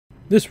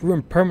This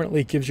room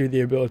permanently gives you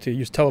the ability to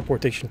use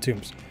teleportation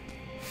tombs.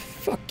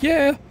 Fuck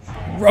yeah!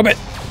 Rub it!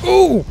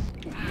 Ooh!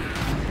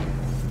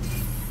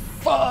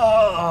 Fuck!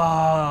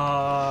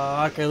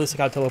 At least I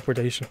got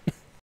teleportation.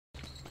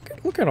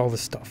 Look at all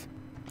this stuff.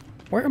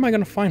 Where am I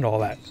gonna find all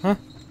that, huh?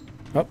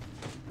 Oh.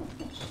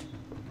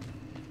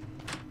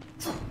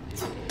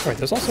 Alright,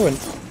 there's also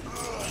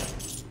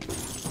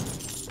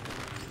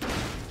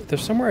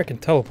there's somewhere I can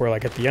teleport,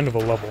 like at the end of a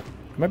level.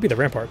 It might be the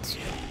ramparts.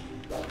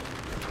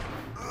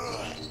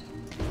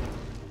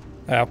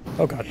 Ow.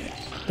 Oh god.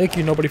 Thank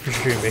you, nobody, for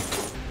shooting me.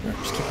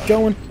 Alright, just keep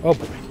going. Oh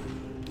boy.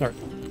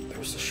 Alright,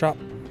 there's the shop.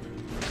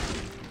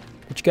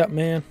 What you got,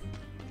 man?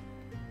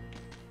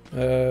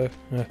 Nothing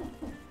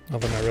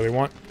I really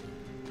want.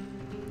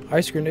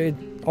 Ice grenade.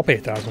 I'll pay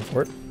 1,000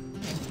 for it.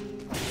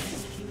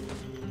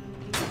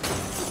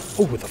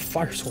 Oh, with a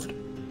fire sword.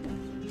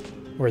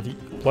 Or the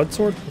blood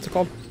sword? What's it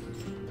called?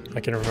 I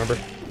can't remember.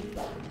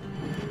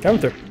 Come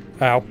through.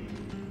 Ow.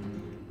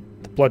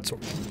 The blood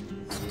sword.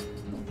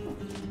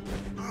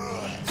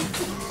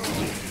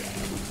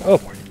 Oh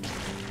boy.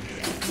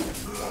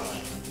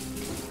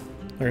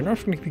 Alright, now I'm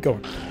gonna keep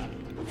going.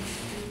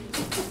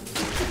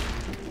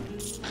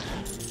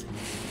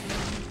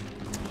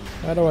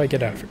 How do I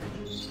get out of here?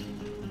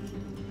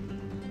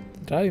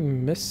 Did I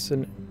miss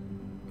an...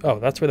 Oh,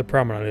 that's where the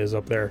promenade is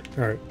up there.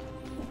 Alright.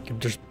 I can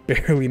just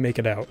barely make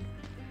it out.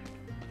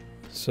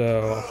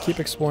 So, I'll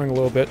keep exploring a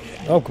little bit.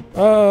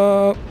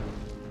 Oh,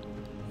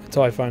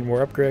 until I find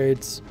more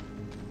upgrades.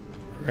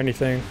 Or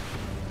anything.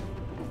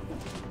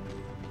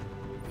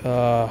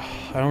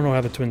 I don't know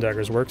how the twin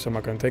daggers work, so I'm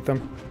not going to take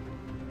them.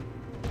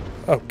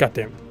 Oh,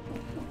 goddamn.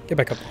 Get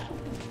back up.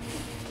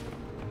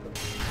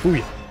 Ooh,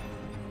 yeah.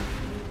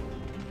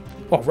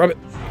 Oh, rub it.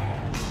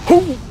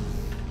 Ooh!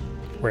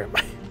 Where am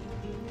I?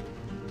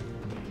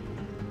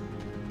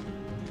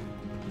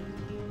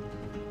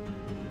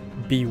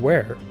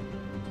 Beware.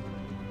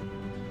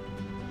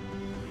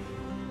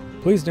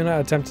 Please do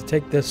not attempt to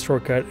take this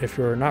shortcut if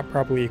you are not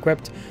properly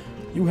equipped.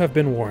 You have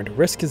been warned.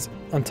 Risk is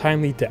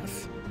untimely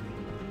death.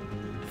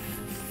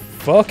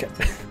 Fuck it.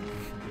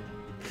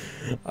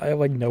 I have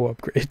like no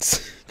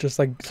upgrades. Just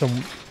like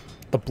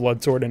the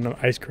blood sword and an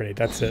ice grenade.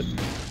 That's it.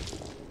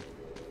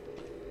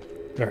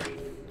 Alright.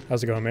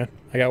 How's it going, man?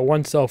 I got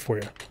one cell for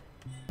you.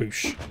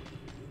 Boosh.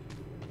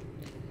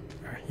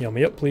 Alright, heal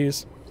me up,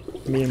 please.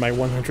 Me and my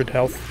 100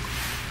 health.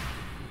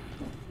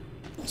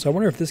 So I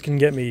wonder if this can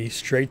get me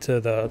straight to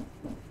the...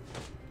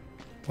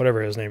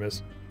 whatever his name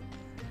is.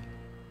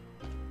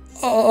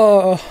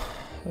 Oh,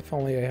 if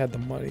only I had the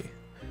money.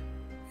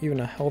 Even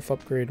a health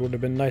upgrade would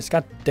have been nice.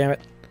 God damn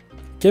it.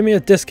 Give me a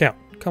discount.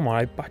 Come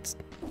on,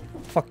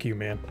 fuck you,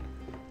 man.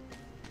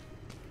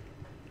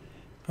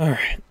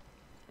 Alright.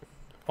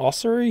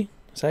 Ossuary?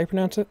 Is that how you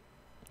pronounce it?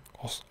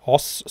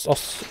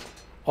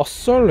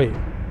 Ossuary.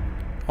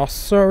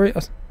 Ossuary.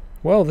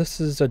 Well,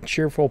 this is a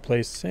cheerful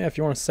place. Yeah, if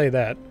you want to say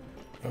that.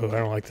 Oh, I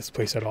don't like this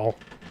place at all.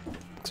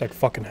 Looks like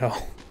fucking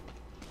hell.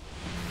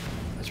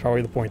 That's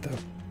probably the point, though.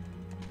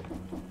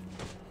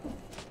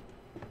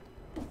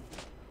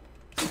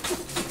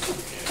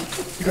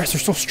 You guys are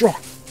so strong.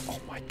 Oh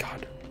my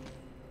god.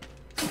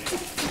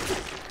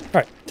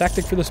 Alright,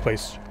 tactic for this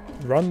place.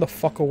 Run the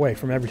fuck away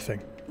from everything.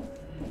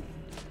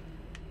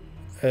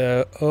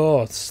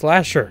 Oh,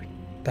 slasher.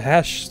 The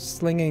hash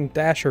slinging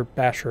dasher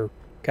basher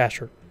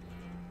gasher.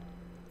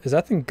 Is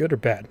that thing good or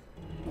bad?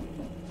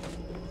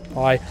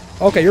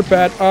 Okay, you're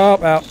bad. Oh,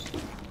 out.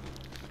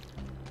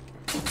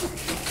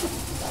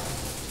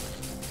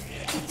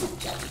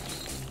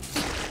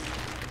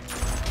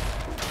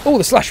 Oh,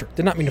 the slasher.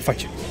 Did not mean to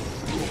fight you.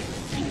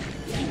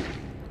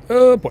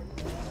 Oh, boy.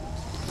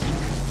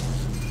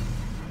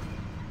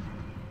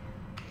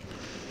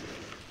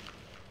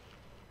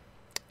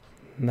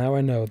 Now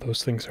I know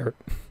those things hurt.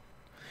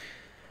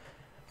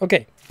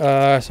 Okay,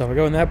 so if I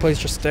go in that place,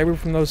 just stay away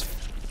from those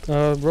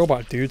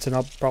robot dudes, and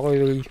I'll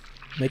probably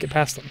make it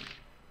past them.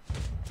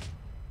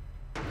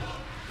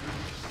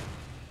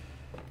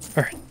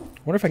 Alright, I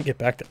wonder if I can get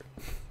back there.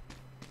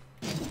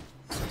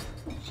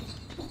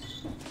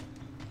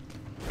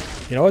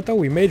 You know what, though?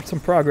 We made some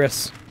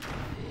progress.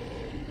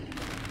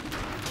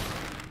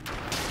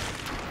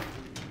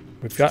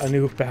 We've got a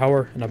new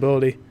power and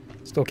ability.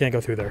 Still can't go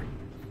through there.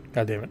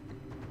 God damn it.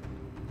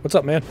 What's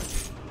up, man?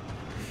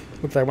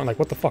 Looks like I went like,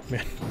 what the fuck,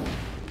 man?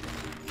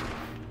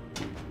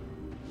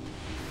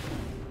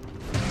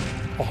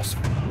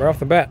 Awesome. Right off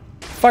the bat.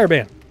 Fire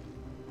ban.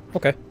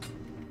 Okay.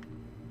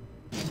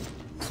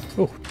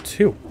 Oh,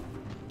 2.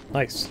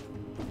 Nice.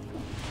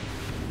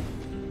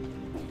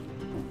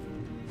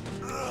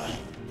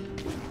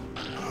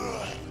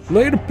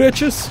 Later,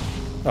 bitches!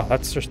 Oh,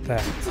 that's just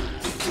that.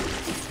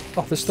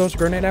 Oh, this throws a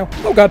grenade now?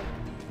 Oh, God!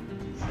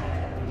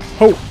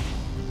 Oh!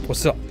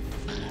 What's up?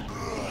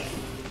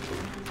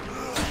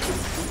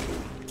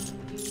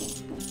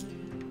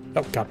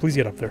 Oh, God, please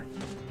get up there.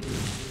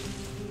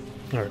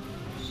 Alright.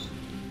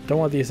 Don't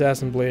want the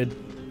assassin blade.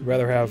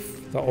 Rather have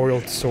the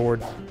oiled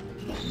sword.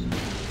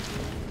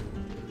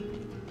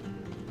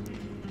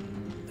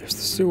 There's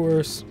the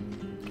sewers.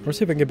 Let's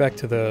see if I can get back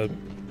to the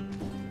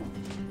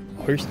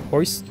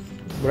Hoist,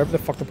 whatever the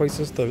fuck the place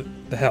is, the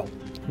hell.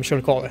 I'm just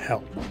gonna call it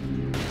hell.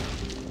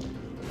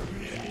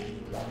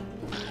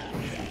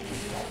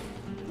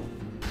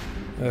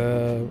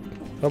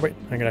 Oh wait,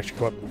 I can actually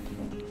go up.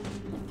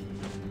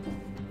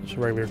 It's a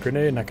regular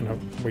grenade, and I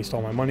can waste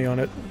all my money on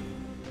it.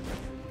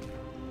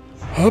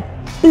 Hup,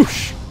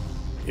 boosh!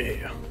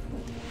 Yeah.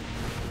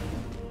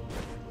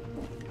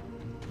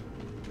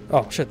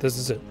 Oh shit, this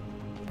is it.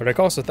 But it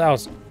costs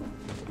 1,000.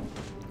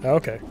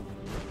 Okay.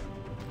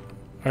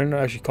 I didn't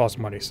actually cost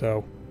money,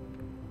 so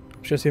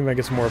I'm just seeing if I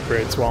get some more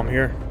upgrades while I'm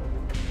here.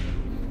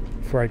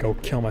 Before I go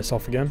kill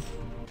myself again.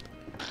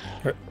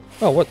 Right.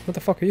 Oh, what the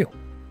fuck are you?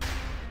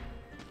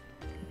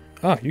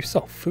 Ah, you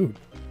sell food.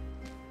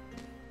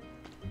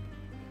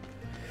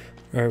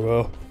 Alright,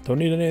 well, don't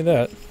need any of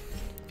that.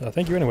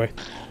 Thank you anyway.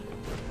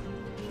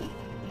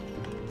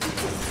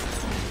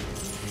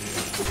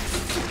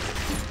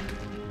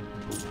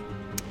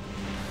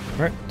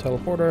 Alright,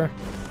 teleporter.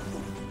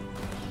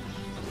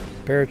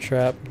 Bear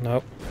trap.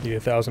 Nope. Need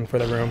 1,000 for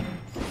the room.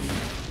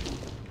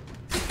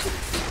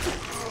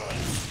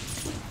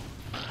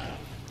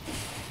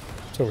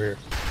 What's over here?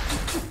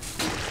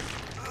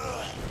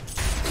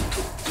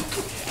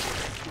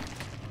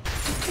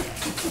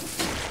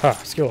 Ah,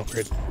 skill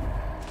upgrade.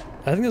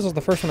 I think this was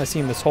the first one I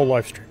seen this whole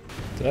live stream.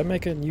 Did I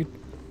make it?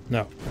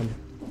 No.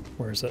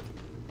 Where is it?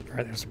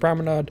 Alright, there's the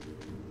promenade.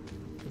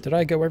 Did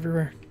I go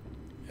everywhere?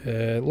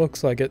 It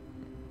looks like it.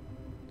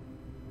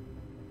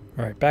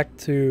 Alright, back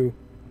to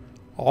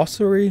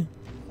Ossory?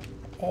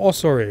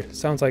 Ossory.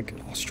 Sounds like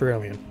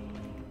Australian.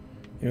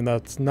 Even though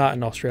it's not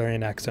an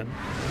Australian accent.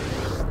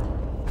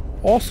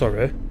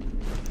 Ossory?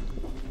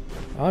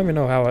 I don't even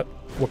know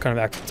what kind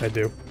of accents I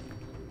do.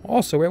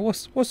 Ossory?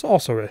 What's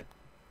Ossory?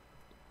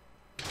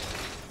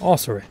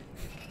 Ossory.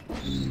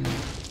 You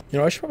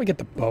know, I should probably get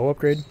the bow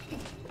upgrade.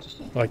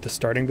 Like the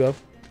starting bow.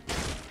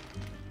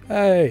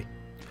 Hey!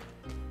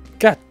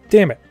 God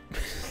damn it!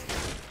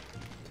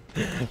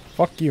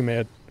 Fuck you,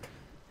 man.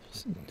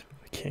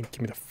 I can't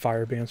give me the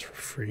fire bands for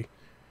free.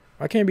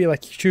 I can't be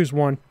like, you choose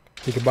one,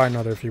 you can buy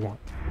another if you want.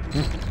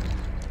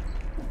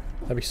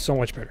 That'd be so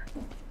much better.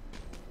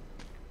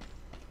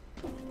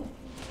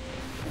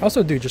 I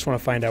also do just want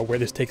to find out where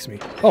this takes me.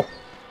 Oh!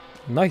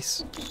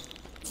 Nice.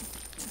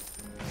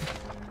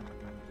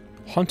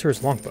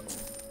 Hunter's longbow.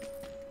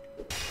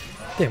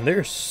 Damn,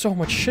 there's so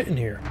much shit in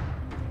here.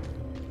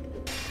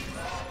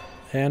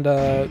 And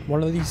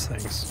one of these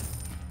things.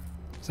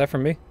 Is that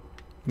from me?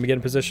 Let me get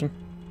in position.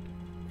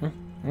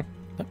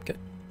 Okay.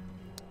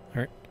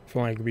 Alright. If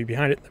only I could be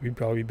behind it, that would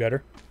probably be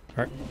better.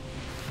 Alright.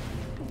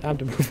 Time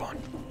to move on.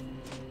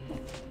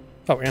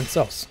 Oh, and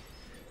cells.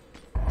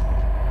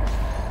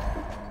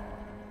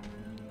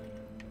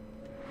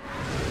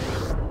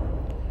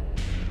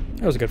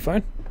 That was a good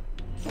find.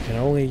 And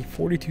only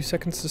 42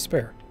 seconds to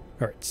spare.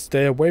 Alright,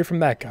 stay away from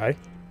that guy.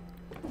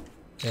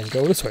 And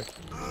go this way.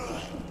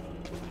 I'm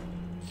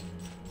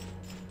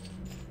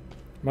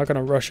not going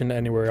to rush into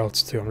anywhere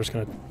else too. I'm just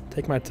going to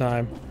take my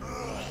time.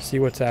 See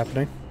what's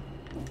happening.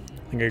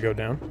 I think I go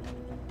down.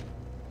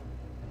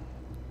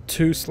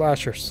 2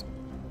 slashers.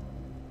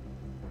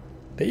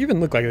 They even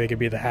look like they could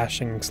be the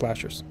hashing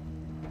slashers.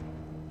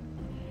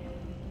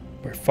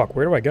 Wait, fuck,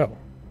 where do I go?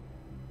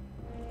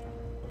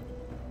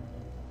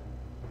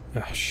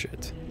 Oh,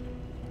 shit.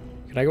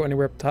 Can I go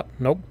anywhere up top?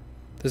 Nope.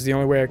 This is the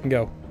only way I can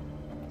go.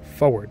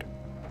 Forward.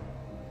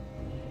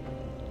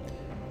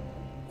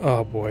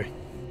 Oh, boy.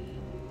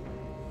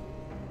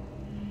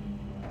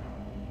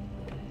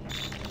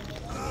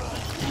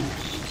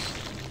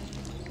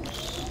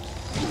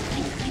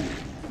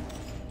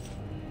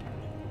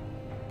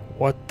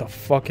 What the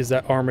fuck is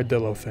that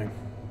armadillo thing?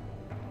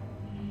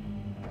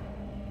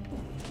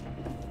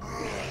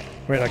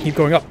 Wait, I keep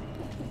going up.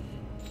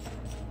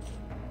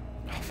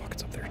 Oh, fuck,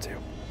 it's up there too.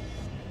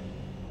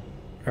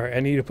 Alright, I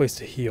need a place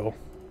to heal.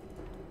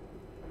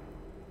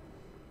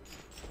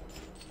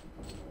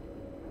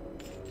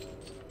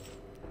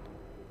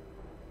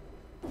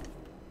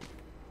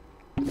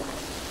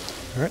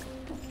 Alright.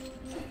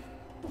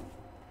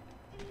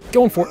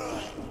 Going for it.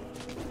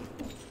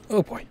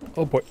 Oh boy,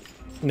 oh boy.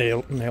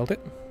 Nailed it.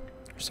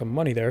 There's some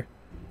money there.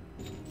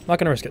 Not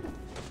gonna risk it.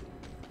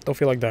 Don't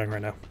feel like dying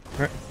right now.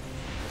 Alright.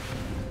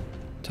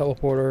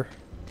 Teleporter.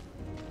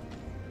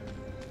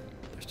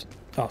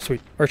 Oh,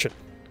 sweet. Urchin.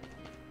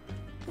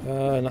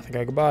 Nothing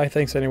I could buy.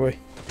 Thanks anyway.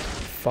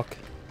 Fuck.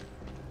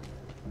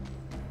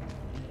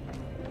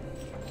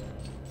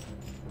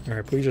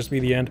 Alright, please just be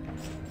the end.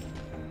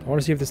 I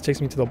want to see if this takes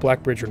me to the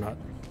Black Bridge or not.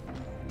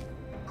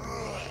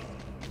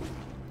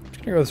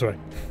 Just gonna go this way.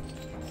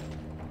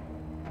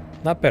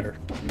 Not better.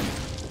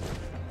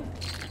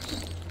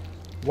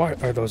 Why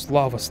are those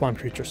lava slime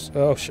creatures?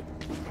 Oh shit.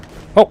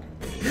 Oh!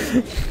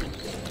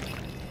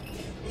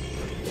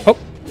 Oh!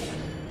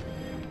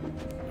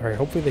 Alright,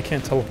 hopefully they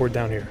can't teleport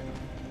down here.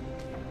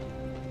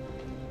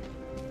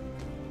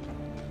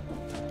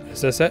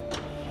 Is this it?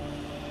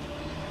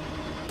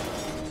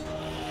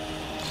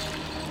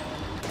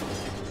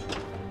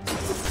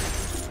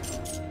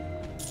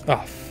 Oh,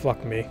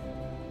 fuck me.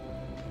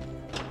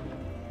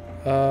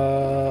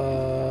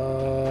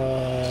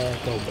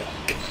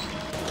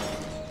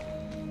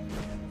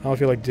 I don't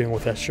feel like dealing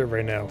with that shit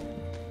right now.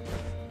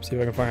 See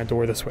if I can find a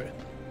door this way.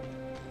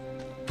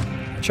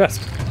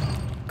 Chest.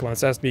 Come on,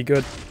 this has to be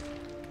good.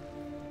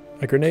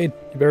 A grenade.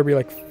 You better be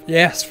like,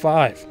 yes,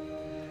 5.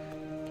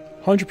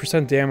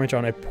 100% damage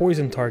on a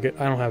poison target.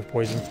 I don't have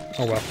poison.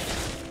 Oh well.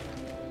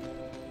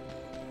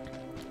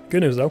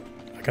 Good news though.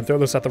 I can throw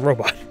this at the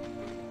robot.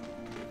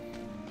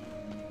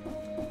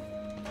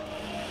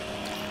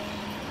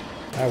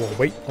 I will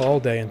wait all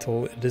day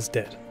until it is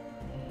dead.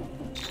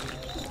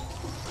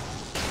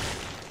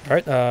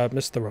 Alright,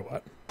 missed the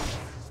robot.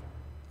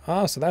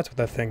 Ah, so that's what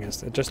that thing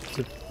is. It just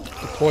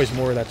deploys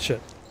more of that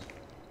shit.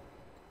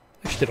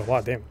 Actually did a lot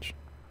of damage.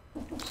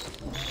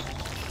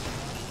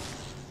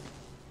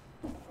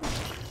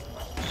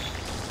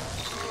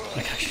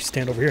 I can actually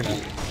stand over here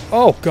now.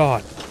 Oh,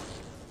 God!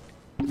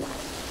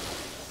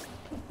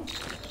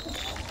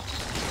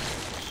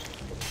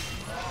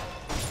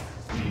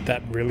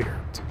 That really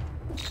hurt.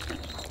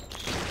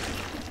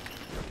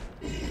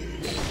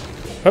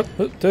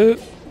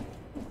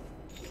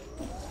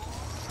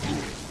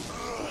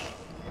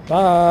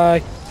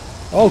 Bye!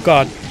 Oh,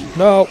 God.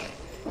 No!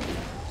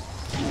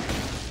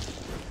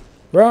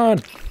 Run!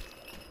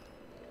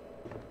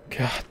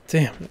 God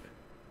damn it.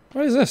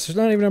 What is this? There's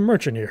not even a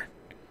merchant here.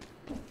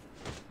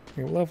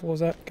 What level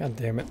is that? God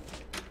damn it.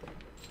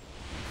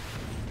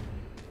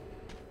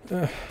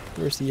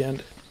 Where's the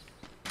end?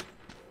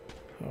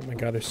 Oh my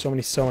god, there's so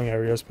many selling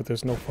areas, but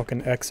there's no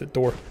fucking exit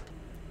door.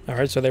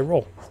 Alright, so they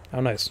roll. How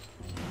nice.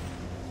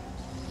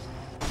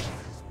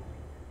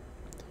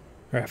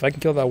 Alright, if I can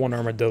kill that one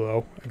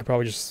armadillo, I could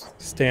probably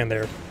just stand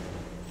there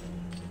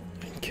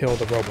and kill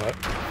the robot.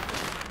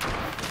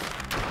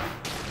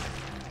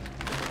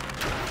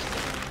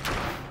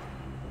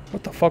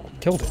 What the fuck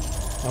killed it?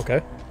 Okay.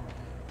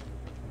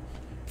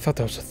 I thought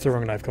that was a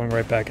throwing knife going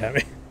right back at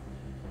me.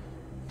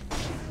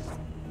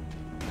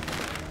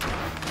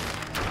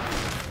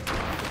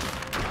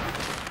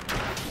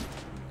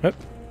 Nope.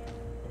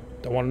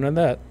 Don't want to know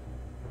that.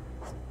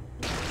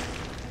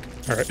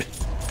 Alright.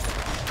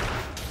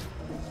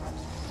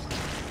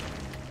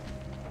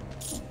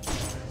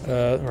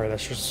 Alright,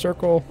 that's just a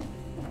circle.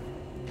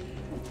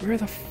 Where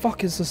the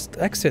fuck is this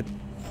exit?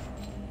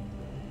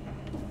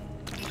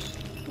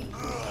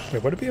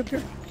 Wait, would it be up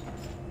here?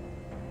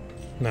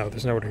 No,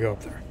 there's nowhere to go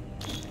up there.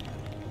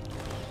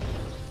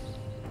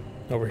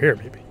 Over here,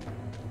 maybe.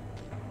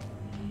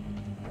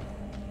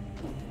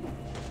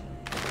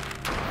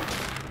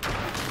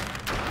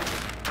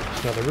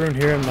 There's another rune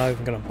here. I'm not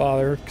even going to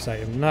bother, because I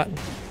am not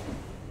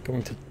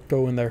going to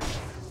go in there.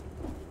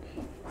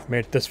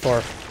 Made it this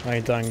far. I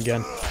ain't dying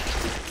again.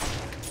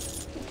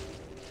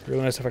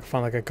 Really nice if I could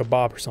find like a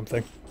kebab or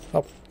something.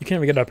 Oh, you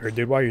can't even get up here,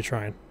 dude. Why are you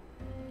trying?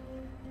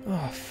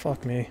 Oh,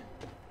 fuck me.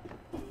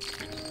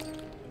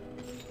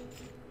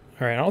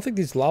 Alright, I don't think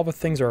these lava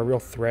things are a real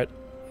threat.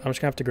 I'm just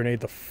gonna have to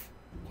grenade the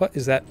what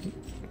is that?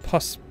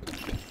 Pus.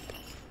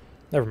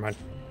 Never mind.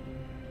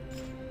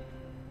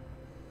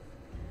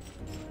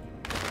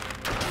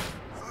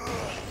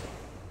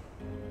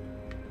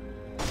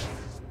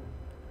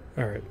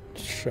 Alright.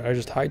 Should I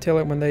just hightail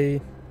it when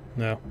they...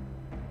 No.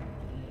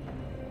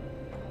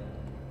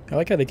 I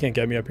like how they can't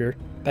get me up here.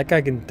 That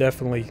guy can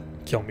definitely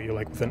kill me,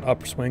 like, with an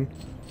upswing.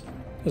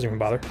 Doesn't even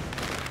bother.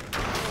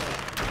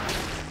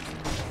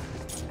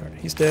 Alright,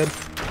 he's dead.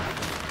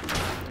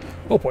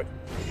 Oh boy.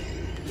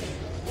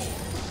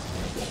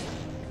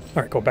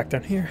 Alright, go back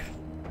down here.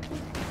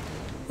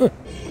 Ooh,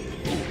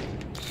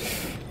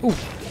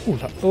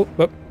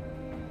 oh.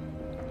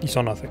 You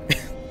saw nothing.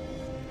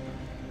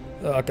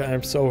 Oh god,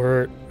 I'm so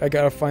hurt. I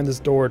gotta find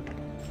this door.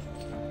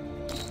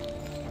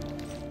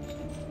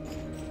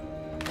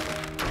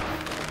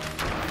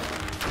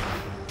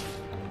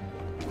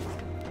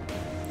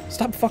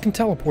 Stop fucking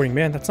teleporting,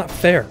 man. That's not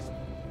fair.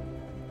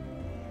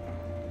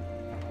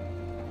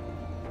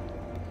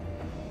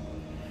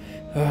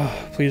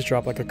 Please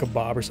drop like a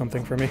kebab or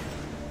something for me.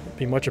 It'd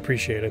be much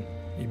appreciated.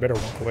 You better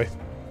walk away.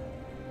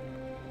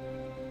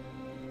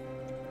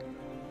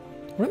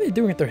 What are they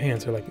doing with their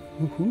hands? They're like,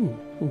 ooh-hoo,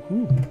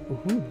 ooh-hoo,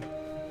 ooh-hoo.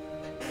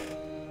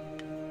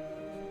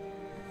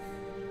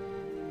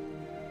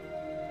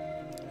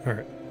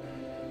 Alright.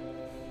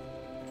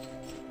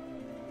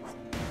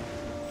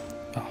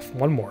 Oh,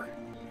 one more.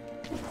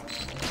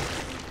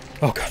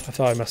 Oh god, I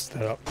thought I messed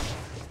that up.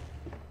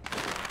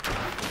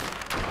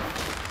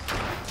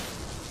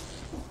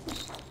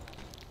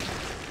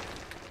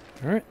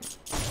 Alright.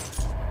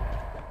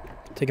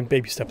 Taking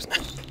baby steps now.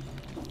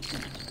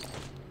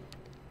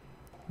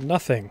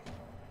 Nothing.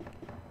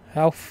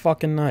 How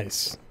fucking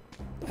nice.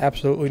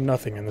 Absolutely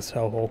nothing in this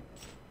hellhole.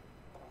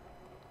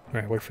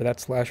 Alright, wait for that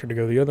slasher to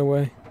go the other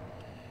way.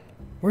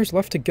 Where's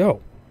left to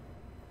go?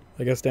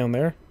 I guess down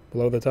there,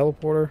 below the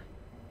teleporter.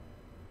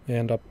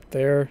 And up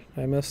there,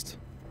 I missed.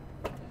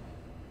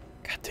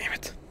 God damn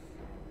it.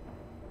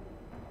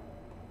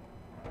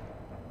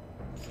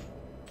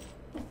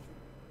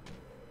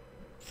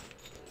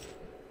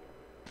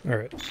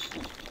 Alright.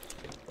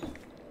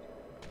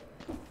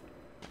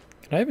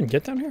 Can I even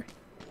get down here?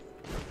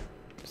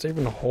 Is there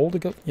even a hole to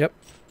go? Yep.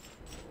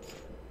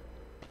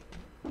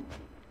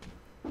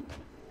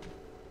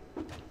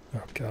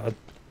 Oh god.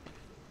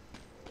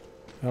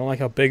 I don't like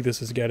how big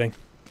this is getting.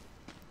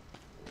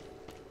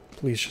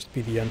 Please just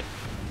be the end.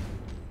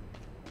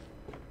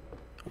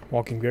 I'm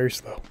walking very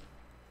slow.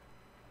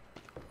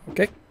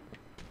 Okay.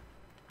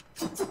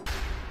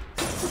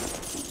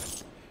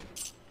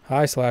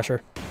 Hi,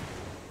 Slasher. I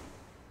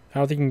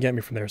don't think you can get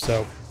me from there,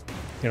 so,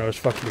 you know, just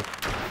fuck you.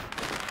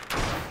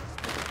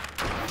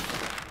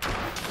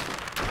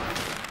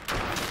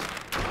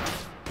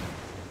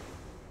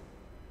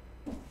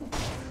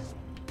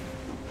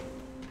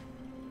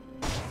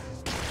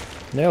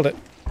 Nailed it.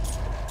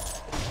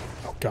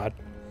 Oh, God.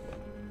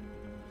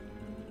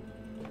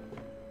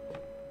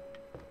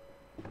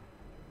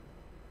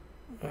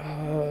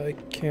 I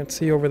can't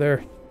see over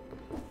there.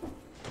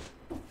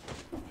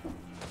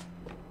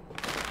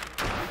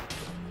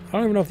 I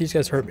don't even know if these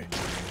guys hurt me.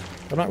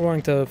 I'm not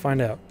willing to find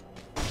out.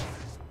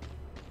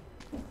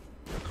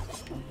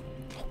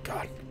 Oh,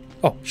 God.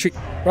 Oh, shoot.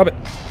 Rub it.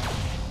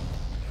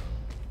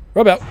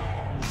 Rub out.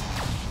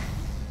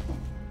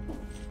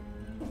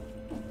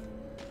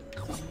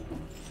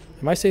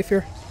 Am I safe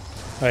here?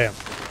 I am.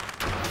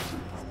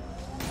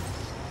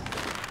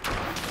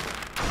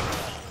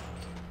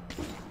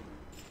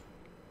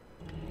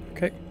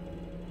 Okay.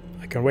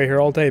 I can wait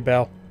here all day,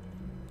 Bal.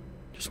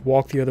 Just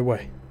walk the other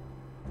way.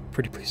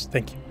 Pretty please.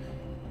 Thank you.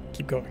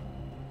 Keep going.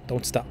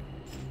 Don't stop.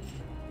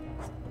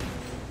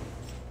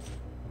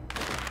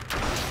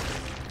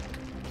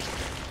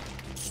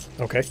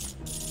 Okay.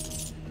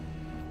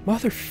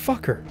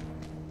 Motherfucker.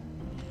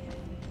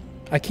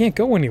 I can't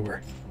go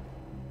anywhere.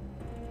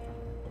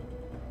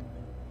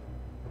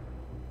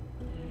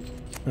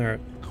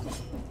 Alright.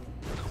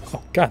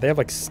 Oh god, they have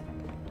like...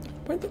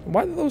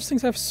 Why do those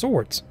things have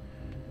swords?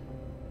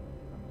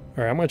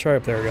 Alright, I'm gonna try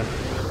up there again.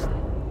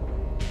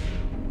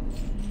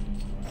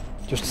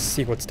 Just to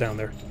see what's down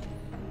there.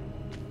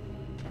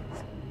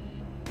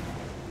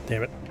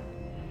 Damn it.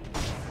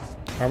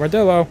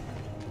 Armadillo!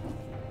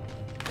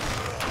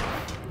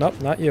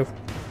 Nope, not you.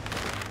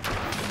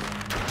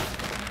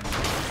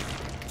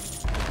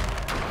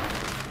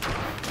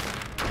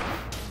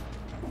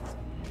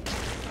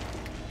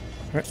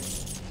 Alright.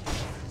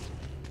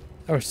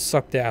 That would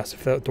suck ass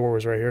if that door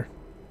was right here.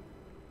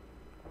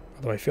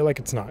 Although I feel like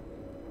it's not.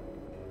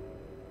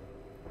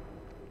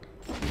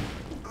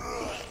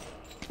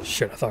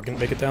 Shit, I thought I couldn't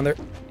make it down there.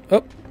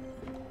 Oh!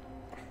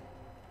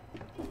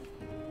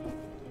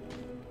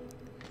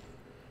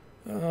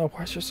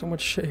 Why is there so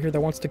much shit here that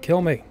wants to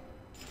kill me?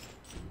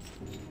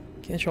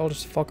 Can't y'all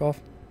just fuck off?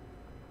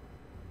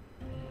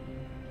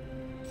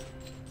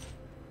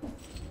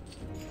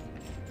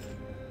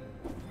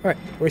 Alright,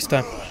 waste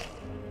time.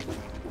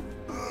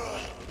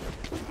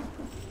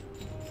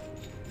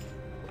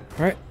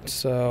 Alright,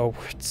 so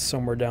it's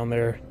somewhere down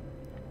there.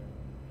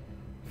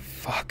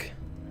 Fuck.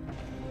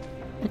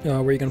 Where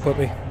are you gonna put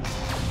me?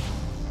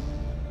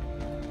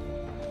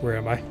 Where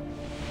am I?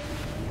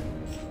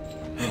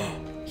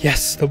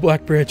 Yes, the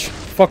Black Bridge.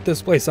 Fuck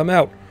this place, I'm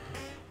out.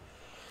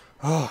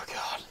 Oh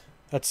god,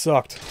 that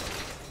sucked.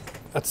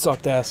 That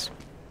sucked ass.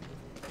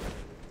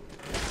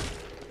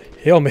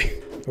 Heal me.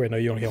 Wait, no,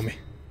 you don't heal me.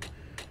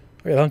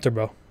 Wait, the hunter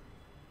bow.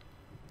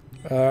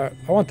 I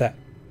want that.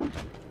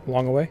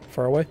 Long away?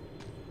 Far away?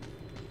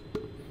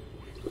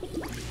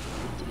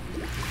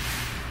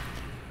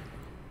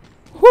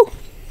 Whew!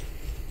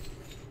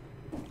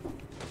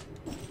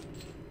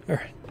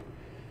 Alright.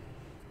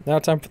 Now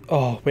time for...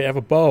 Oh, wait, I have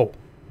a bow.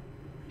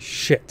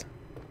 Shit.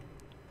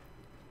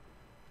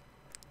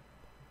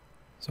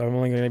 So I'm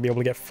only going to be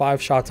able to get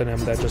 5 shots at him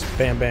that just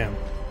bam bam.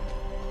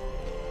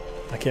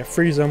 I can't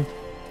freeze him.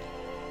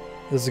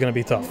 This is going to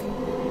be tough.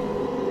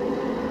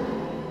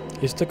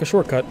 He just took a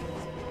shortcut.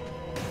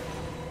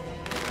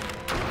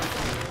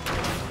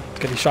 Let's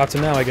get these shots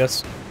in now, I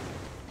guess.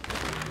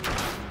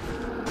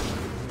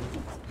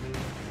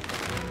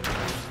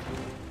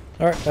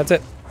 Alright, that's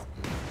it.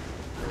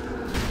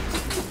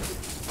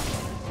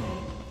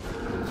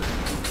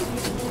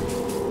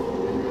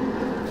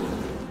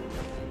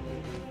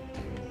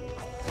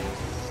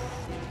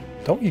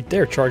 Don't you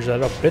dare charge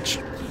that up, bitch.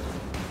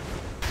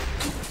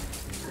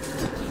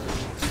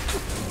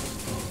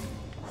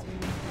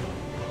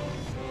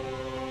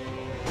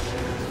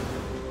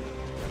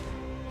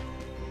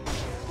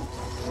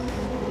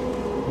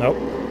 Nope.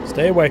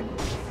 Stay away.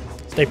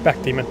 Stay back,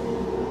 demon.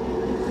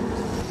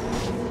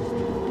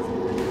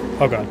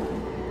 Oh god.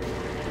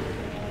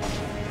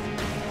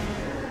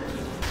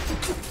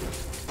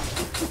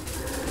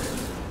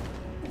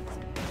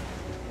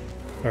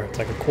 Alright, it's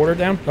like a quarter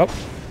down. Oh.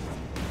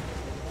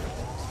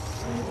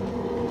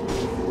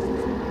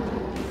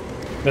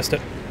 Missed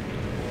it.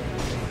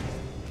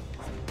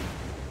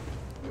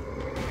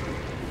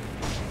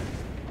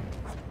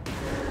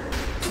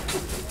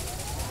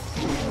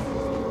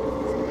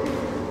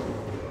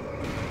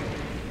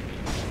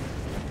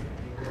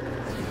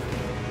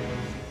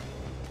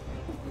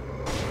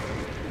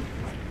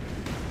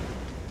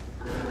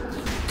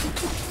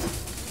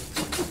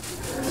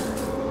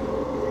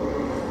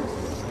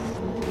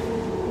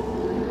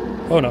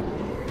 Oh no.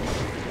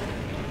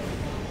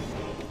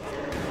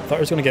 Thought he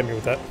was gonna get me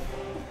with that.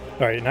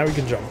 Alright, now we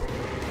can jump.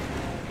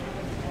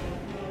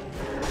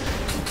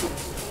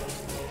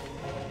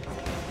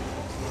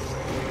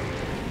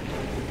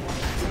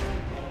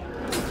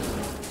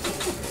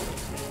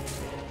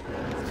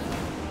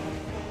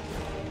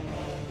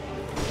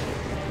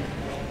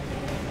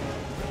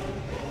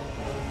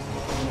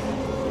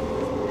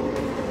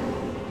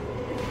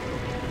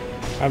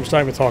 I'm just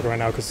not even talking right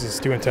now because this is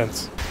too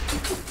intense.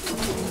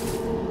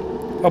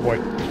 Oh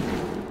boy.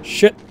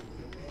 Shit.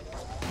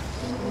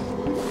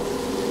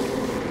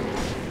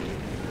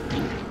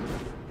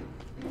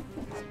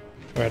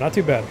 Alright, not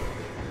too bad.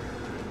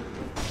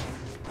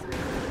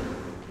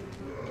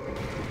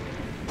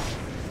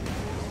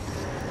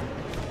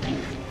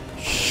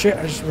 Shit,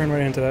 I just ran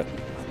right into that.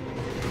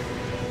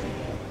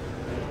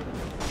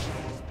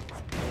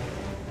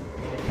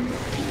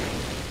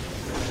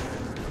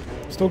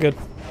 Still good.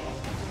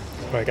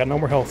 Alright, got no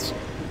more healths.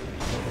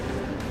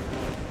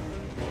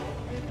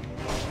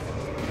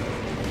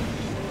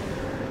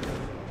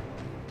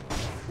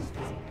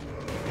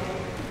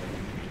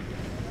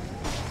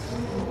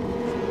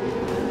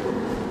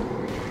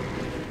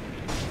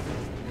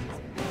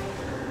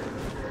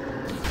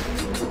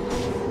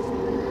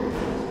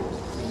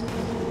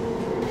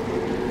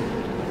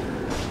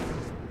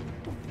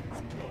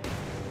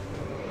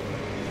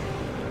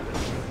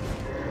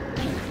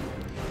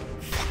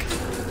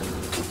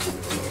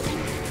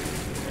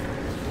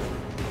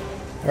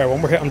 Alright,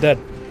 one more hit, I'm dead.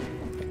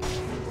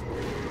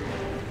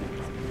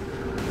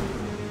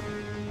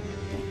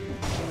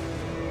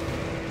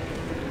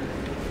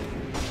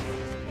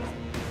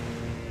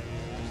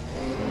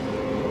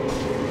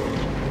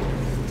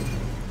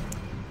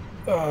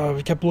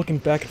 We kept looking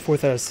back and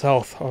forth at his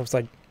health. I was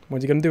like,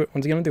 when's he gonna do it?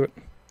 When's he gonna do it?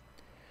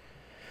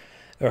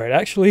 Alright,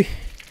 actually,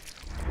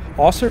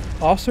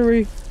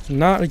 Ossuary,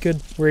 not a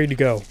good way to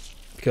go.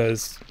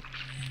 Because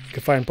you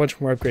can find a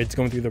bunch more upgrades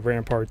going through the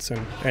ramparts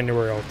and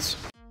anywhere else.